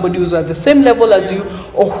with somebody who's at the same level as you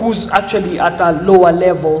or who's actually at a lower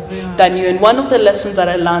level than you. And one of the lessons that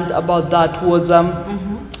I learned about that was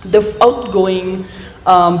the outgoing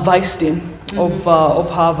vice dean of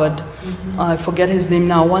Harvard, I forget his name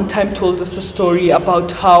now, one time told us a story about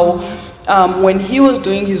how when he was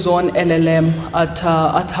doing his own LLM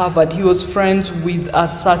at Harvard, he was friends with a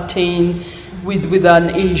certain, with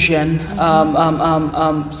an Asian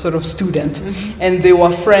sort of student, and they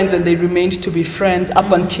were friends, and they remained to be friends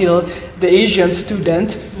up until the Asian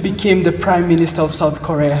student became the Prime Minister of South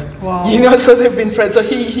Korea. Wow. So they've been friends. So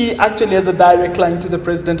he actually has a direct line to the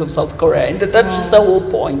President of South Korea, and that's just the whole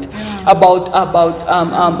point about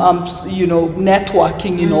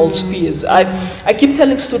networking in all spheres. I keep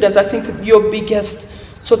telling students, I think your biggest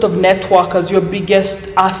sort of networkers, your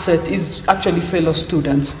biggest asset is actually fellow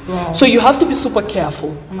students. Wow. So you have to be super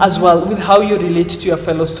careful as well with how you relate to your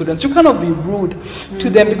fellow students. You cannot be rude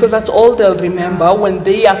to them, because that's all they'll remember when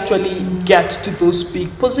they actually get to those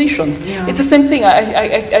big positions. It's the same thing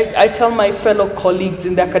I tell my fellow colleagues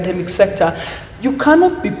in the academic sector. You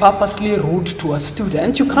cannot be purposely rude to a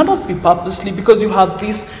student. You cannot be purposely, because you have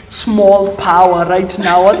this small power right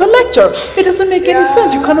now as a lecturer. It doesn't make any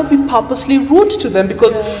sense. You cannot be purposely rude to them,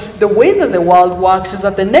 because the way that the world works is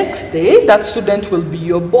that the next day that student will be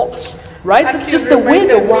your boss, right? That's just the way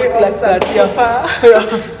they work like that.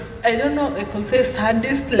 I don't know, I can say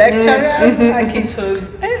sadist lecturers, like it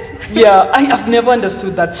was. I've never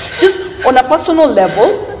understood that. Just on a personal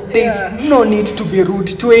level, there's no need to be rude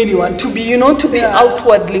to anyone, to be, to be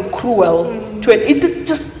outwardly cruel to it. It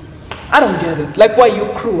just, I don't get it. Like, why are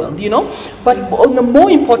you cruel, But on a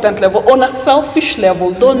more important level, on a selfish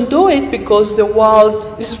level, don't do it, because the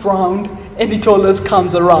world is round and it always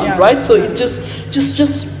comes around, right? So it just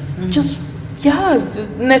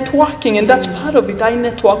networking, and that's part of it. I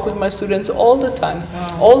network with my students all the time.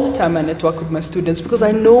 All the time I network with my students, because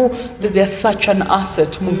I know that they're such an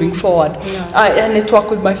asset moving forward. I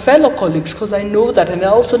network with my fellow colleagues because I know that, and I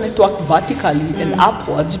also network vertically and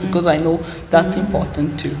upwards, because I know that's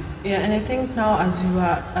important too. Yeah, and I think now as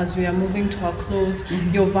we are moving to our close,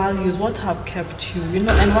 your values, what have kept you,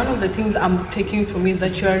 and one of the things I'm taking from you is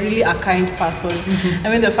that you are really a kind person.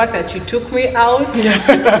 I mean, the fact that you took me out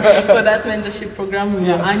for that mentorship program we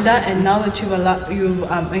were under, and now that you've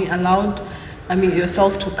allowed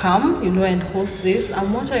yourself to come, and host this,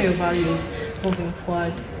 and what are your values moving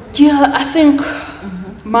forward? Yeah, I think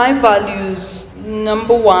my values,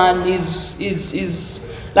 number one is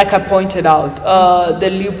like I pointed out, the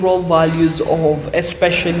liberal values of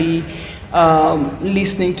especially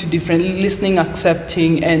listening,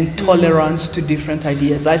 accepting, and tolerance to different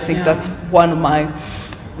ideas. I think that's one of my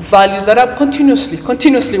values that I'm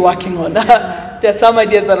continuously working on. There are some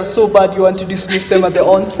ideas that are so bad you want to dismiss them at the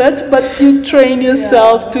onset, but you train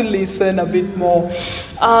yourself to listen a bit more.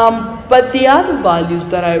 But the other values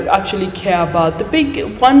that I actually care about,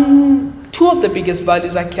 two of the biggest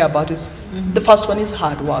values I care about is, the first one is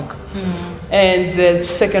hard work, and the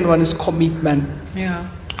second one is commitment.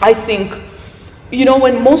 I think,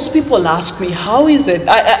 when most people ask me, how is it,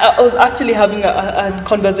 I was actually having a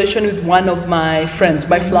conversation with one of my friends,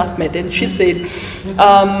 my flatmate, and she said,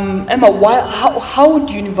 Emmah, how would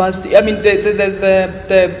university,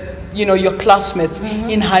 your classmates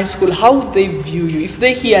in high school, how would they view you? If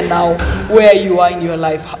they hear now where you are in your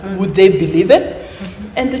life, would they believe it?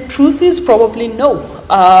 And the truth is probably no.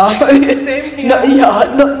 Same here.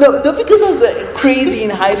 Not because I was crazy in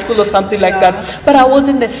high school or something like that, but I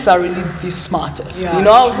wasn't necessarily the smartest. I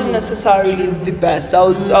wasn't necessarily the best. I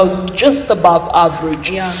was just above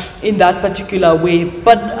average in that particular way.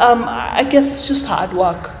 But I guess it's just hard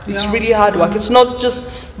work. It's really hard work. It's not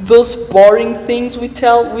just those boring things we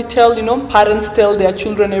tell, parents tell their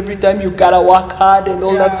children every time, you gotta work hard and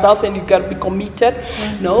all that stuff, and you gotta be committed.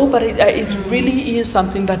 No, but it really is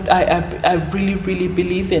something that I really, really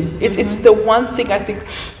believe in. It's the one thing I think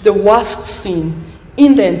the worst sin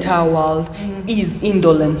in the entire world is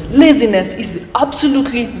indolence. Laziness is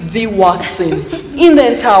absolutely the worst sin in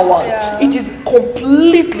the entire world. It is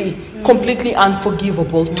completely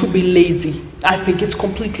unforgivable to be lazy. I think it's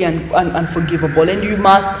completely unforgivable, and you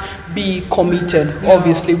must be committed,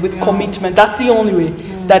 obviously, with commitment. That's the only way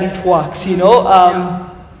that it works,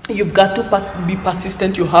 You've got to be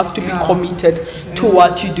persistent. You have to be committed to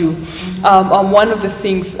what you do. One of the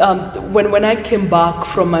things, when I came back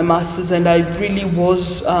from my master's, and I really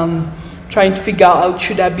was trying to figure out,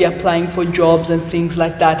 should I be applying for jobs and things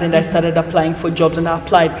like that, and I started applying for jobs, and I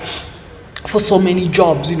applied for so many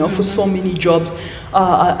jobs, for so many jobs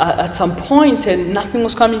at some point, and nothing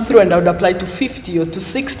was coming through, and I would apply to 50 or to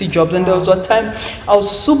 60 jobs, and there was a time I was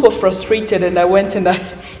super frustrated, and I went and I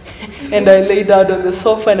laid out on the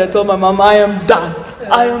sofa, and I told my mom, I am done.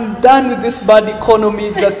 I am done with this bad economy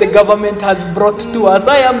that the government has brought to us.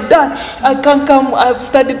 I am done. I can't come. I've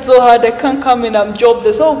studied so hard. I can't come and I'm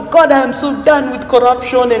jobless. Oh God, I am so done with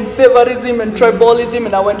corruption and favorism and tribalism.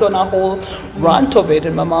 And I went on a whole rant of it.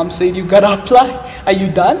 And my mom said, you gotta apply. Are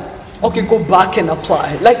you done? Okay, go back and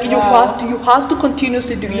apply. Like you have to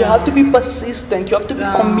continuously do. You have to be persistent. You have to be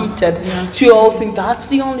committed to your whole thing. That's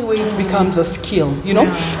the only way it becomes a skill.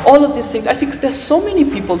 All of these things. I think there's so many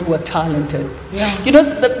people who are talented.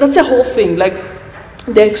 That's the whole thing. Like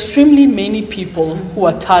there are extremely many people who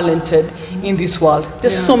are talented in this world.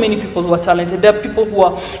 There's so many people who are talented. There are people who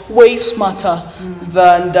are way smarter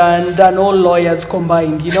than all lawyers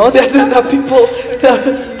combined. There are people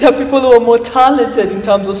who are more talented in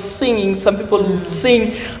terms of singing. Some people who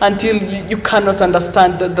sing until you cannot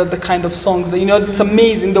understand the kind of songs. It's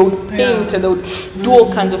amazing. They would paint and they would do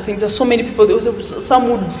all kinds of things. There's so many people. Some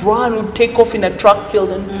would run, would take off in a track field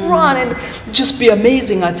and run and just be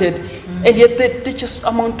amazing at it. And yet they just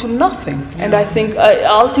amount to nothing. And I think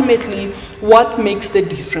ultimately what makes the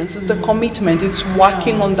difference is the commitment. It's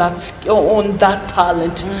working on that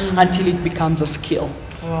talent until it becomes a skill.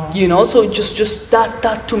 So just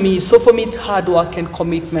that to me. So for me, it's hard work and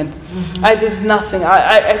commitment. There's nothing.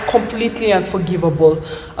 I completely unforgivable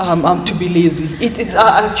to be lazy. It's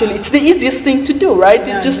actually it's the easiest thing to do, right?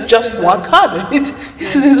 Just work hard.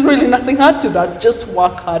 There's really nothing hard to that. Just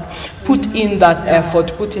work hard. Put in that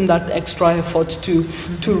effort. Put in that extra effort to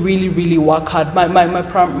really, really work hard.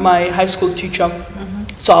 My high school teacher.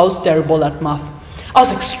 So I was terrible at math. I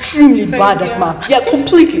was extremely bad at math. Yeah,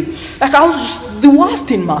 completely. Like I was just the worst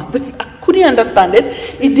in math. I couldn't understand it.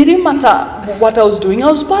 It didn't matter what I was doing. I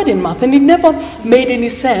was bad in math, and it never made any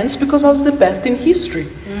sense because I was the best in history.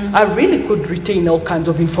 I really could retain all kinds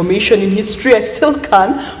of information in history. I still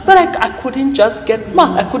can, but I couldn't just get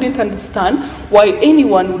math. I couldn't understand why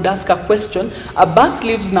anyone would ask a question. A bus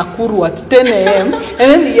leaves Nakuru at 10 a.m. and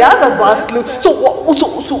then the other bus leaves. So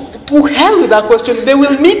to hell with that question. They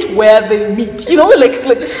will meet where they meet.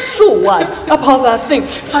 Like so what about that thing?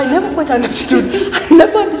 So I never quite understood. I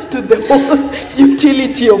never understood the whole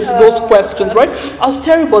utility of those questions. Right? I was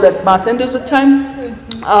terrible at math, and there's a time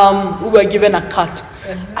we were given a cut.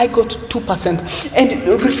 I got 2%, and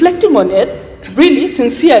reflecting on it, really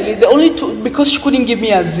sincerely, the only two, because she couldn't give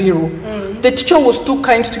me a 0. The teacher was too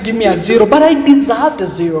kind to give me a 0, but I deserved a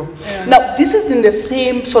 0. Now this is in the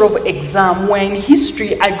same sort of exam where in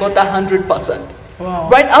history I got 100%. Wow.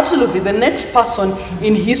 Right, absolutely. The next person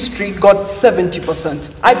in history got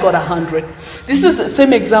 70%. I got 100. This is the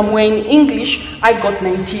same exam where in English I got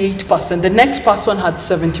 98%. The next person had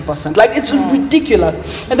 70%. Like it's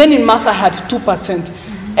ridiculous. And then in math I had 2%.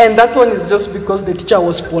 And that one is just because the teacher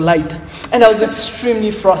was polite. And I was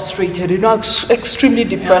extremely frustrated, extremely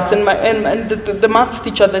depressed. And the maths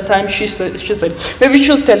teacher at the time, she said, maybe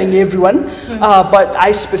she was telling everyone, but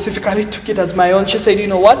I specifically took it as my own. She said, you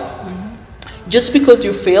know what? Just because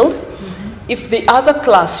you failed, if the other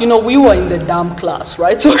class, we were in the dumb class,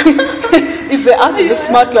 right? So if the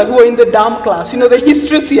smart class, we were in the dumb class, the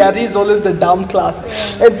history CRE is always the dumb class.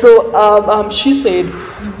 And so she said,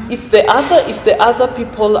 if the other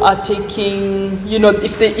people are taking,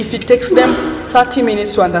 if it takes them 30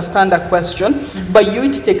 minutes to understand a question, but you,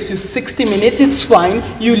 it takes you 60 minutes, it's fine.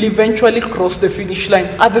 You'll eventually cross the finish line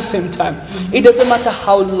at the same time. It doesn't matter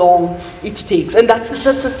how long it takes. And that's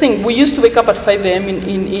the thing. We used to wake up at 5 a.m.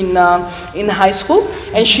 in high school,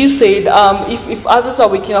 and she said, if others are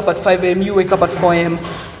waking up at 5 a.m., you wake up at 4 a.m.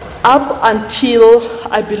 Up until,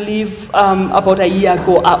 I believe, about a year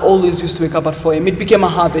ago, I always used to wake up at 4 a.m. It became a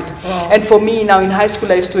habit. Wow. And for me now in high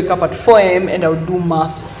school, I used to wake up at 4 a.m. and I would do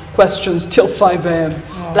math questions till 5 a.m.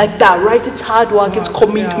 Wow. Like that, right? It's hard work, it's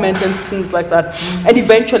commitment and things like that. And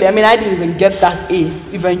eventually, I mean, I didn't even get that A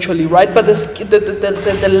eventually, right? But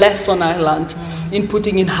the lesson I learned in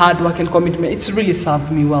putting in hard work and commitment, it's really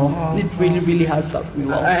served me well. Wow. It really has served me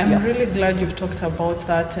well. I am really glad you've talked about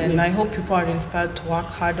that, and I hope people are inspired to work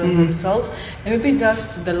hard on themselves. And maybe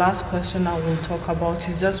just the last question I will talk about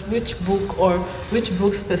is just which book or which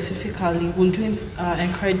book specifically would you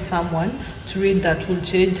encourage someone to read that will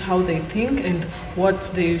change how they think and what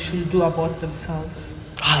they should do about themselves?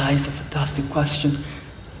 That is a fantastic question.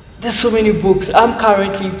 There's so many books. I'm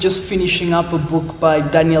currently just finishing up a book by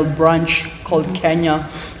Daniel Branch called Kenya,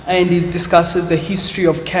 and it discusses the history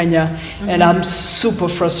of Kenya. And I'm super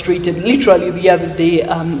frustrated. Literally the other day,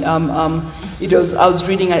 I was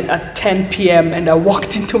reading at 10 p.m. and I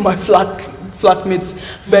walked into my flatmate's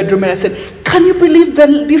bedroom and I said, "Can you believe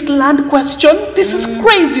this land question? This is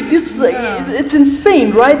crazy. It's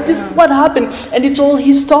insane, right? This is what happened, and it's all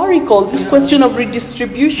historical. This question of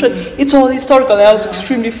redistribution, it's all historical." And I was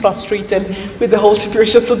extremely frustrated with the whole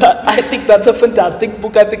situation. So that I think that's a fantastic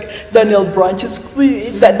book. I think Daniel Branch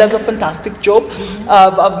does a fantastic job.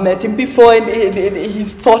 I've met him before, and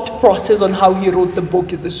his thought process on how he wrote the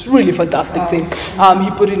book is a really fantastic thing.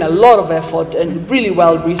 He put in a lot of effort and really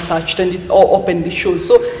well researched, and it all openly shows.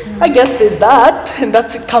 So I guess there's that, and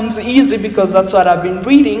it comes easy because that's what I've been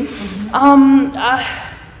reading.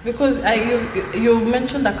 Because you've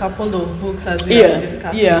mentioned a couple of books as we are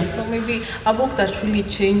discussing. So maybe a book that really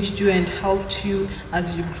changed you and helped you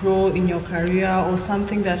as you grow in your career, or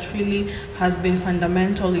something that really has been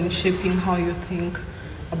fundamental in shaping how you think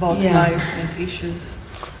about life and issues.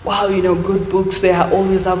 Wow, good books, they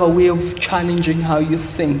always have a way of challenging how you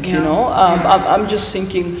think, I'm just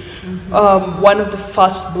thinking, one of the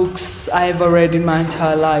first books I ever read in my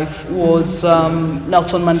entire life was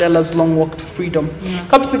Nelson Mandela's Long Walk to Freedom.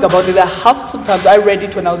 Come to think about it, sometimes I read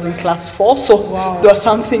it when I was in class 4, so there are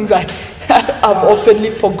some things I've openly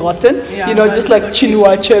forgotten, just like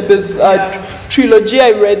Chinua Achebe's trilogy.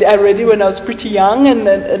 I read it when I was pretty young, and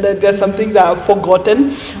there's some things I've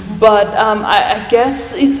forgotten. But I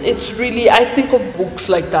guess it's really, I think of books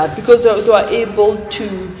like that because they are able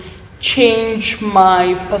to change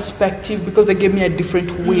my perspective, because they give me a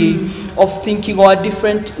different way of thinking or a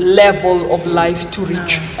different level of life to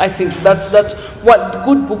reach. I think that's what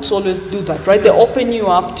good books always do, that, right? They open you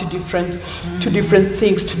up to different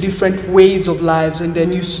things, to different ways of lives, and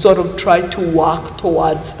then you sort of try to work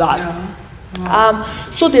towards that.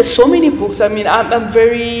 So there's so many books. I mean, I'm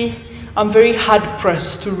very hard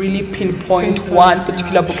pressed to really pinpoint one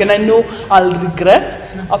particular book, and I know I'll regret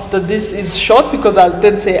after this is short, because I'll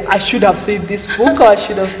then say I should have said this book, or I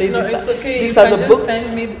should have said this. No, it's okay. This You other can book. just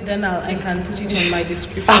send me, then I can put it in my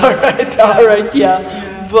description. All right,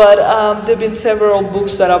 yeah. But there've been several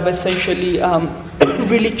books that have essentially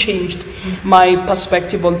really changed my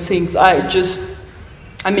perspective on things.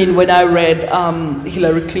 When I read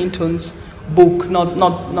Hillary Clinton's book,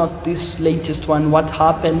 not this latest one, What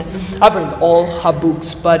Happened. I've read all her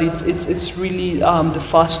books, but it's really the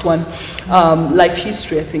first one, Life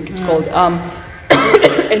History, I think it's called,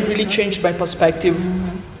 and really changed my perspective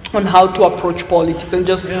on how to approach politics, and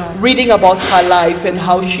just reading about her life and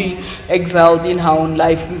how she excelled in her own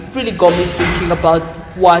life really got me thinking about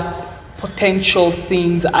what potential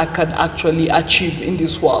things I could actually achieve in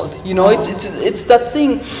this world. It's that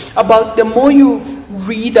thing about the more you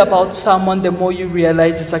read about someone, the more you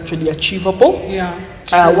realize it's actually achievable.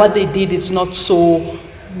 What they did is not so,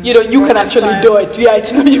 you can actually do it.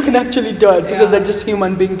 You can actually do it because they're just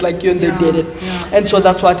human beings like you, and they did it. And so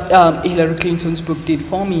that's what Hillary Clinton's book did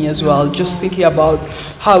for me as well. Just thinking about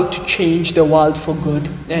how to change the world for good,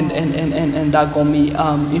 and that got me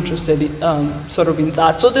interested in, sort of in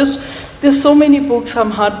that. So there's so many books. I'm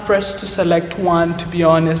hard pressed to select one, to be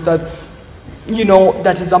honest, that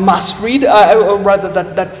that is a must read, or rather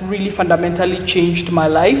that really fundamentally changed my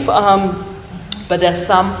life. But there's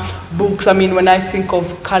some books. I mean, when I think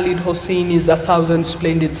of Khalid Hosseini's A Thousand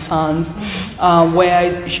Splendid Suns,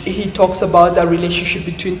 where he talks about the relationship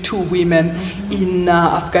between two women in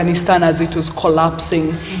Afghanistan as it was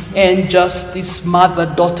collapsing, and just this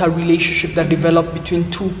mother-daughter relationship that developed between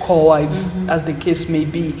two co-wives, as the case may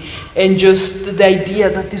be, and just the idea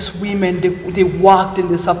that these women, they worked and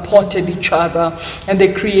they supported each other, and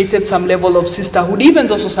they created some level of sisterhood, even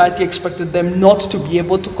though society expected them not to be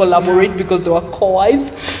able to collaborate because they were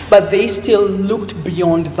co-wives, but they still looked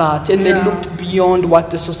beyond that, and they looked beyond what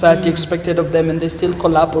the society expected of them, and they still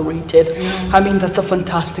collaborated. I mean, that's a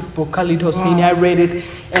fantastic book, Khalid Hosseini. I read it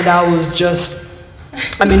and I was just,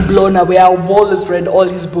 I mean, blown away. I've always read all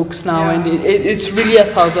his books now, and it's really A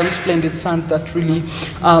Thousand Splendid Suns that really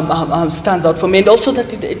stands out for me, and also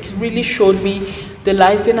that it really showed me the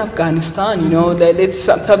life in Afghanistan, you know, that it's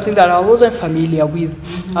something that I wasn't familiar with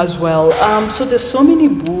as well. So there's so many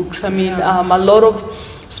books. I mean, a lot of,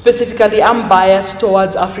 specifically, I'm biased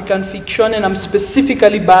towards African fiction, and I'm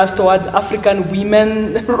specifically biased towards African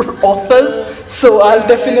women authors. So I'll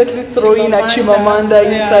definitely throw in a Chimamanda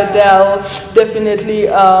inside there. I'll definitely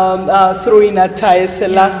throw in a Taye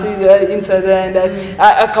Selassie inside there, and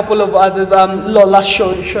a couple of others, Lola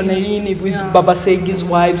Shoneini with Babasegi's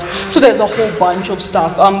Wives. So there's a whole bunch of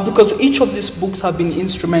stuff, because each of these books have been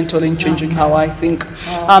instrumental in changing how I think.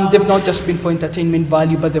 They've not just been for entertainment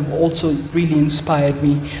value, but they've also really inspired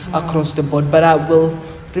me across the board. But I will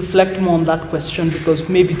reflect more on that question, because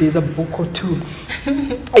maybe there's a book or two.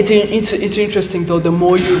 It's interesting though, the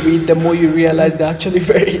more you read, the more you realize they're actually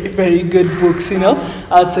very, very good books, you know,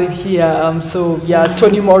 outside here. So yeah,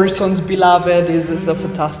 Toni Morrison's Beloved is a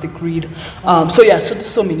fantastic read. So yeah, so there's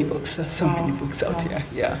so many books, many books out here.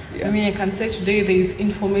 Yeah. I mean, I can say today there is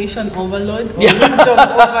information overload, or wisdom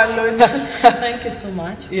overload. Thank you so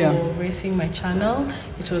much for gracing my channel.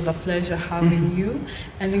 It was a pleasure having you.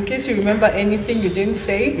 And in case you remember anything you didn't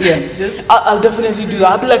say, just I'll definitely do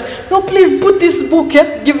that. I'll be like, no, please put this book,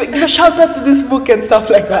 give a shout out to this book and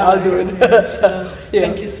stuff like that. I'll do it. Sure.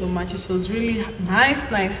 Thank you so much. It was really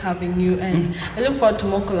nice having you, and I look forward to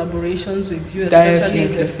more collaborations with you, especially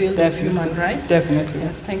in the field of human rights. Definitely.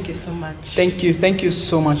 Yes, thank you so much. Thank you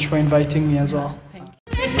so much for inviting me as well.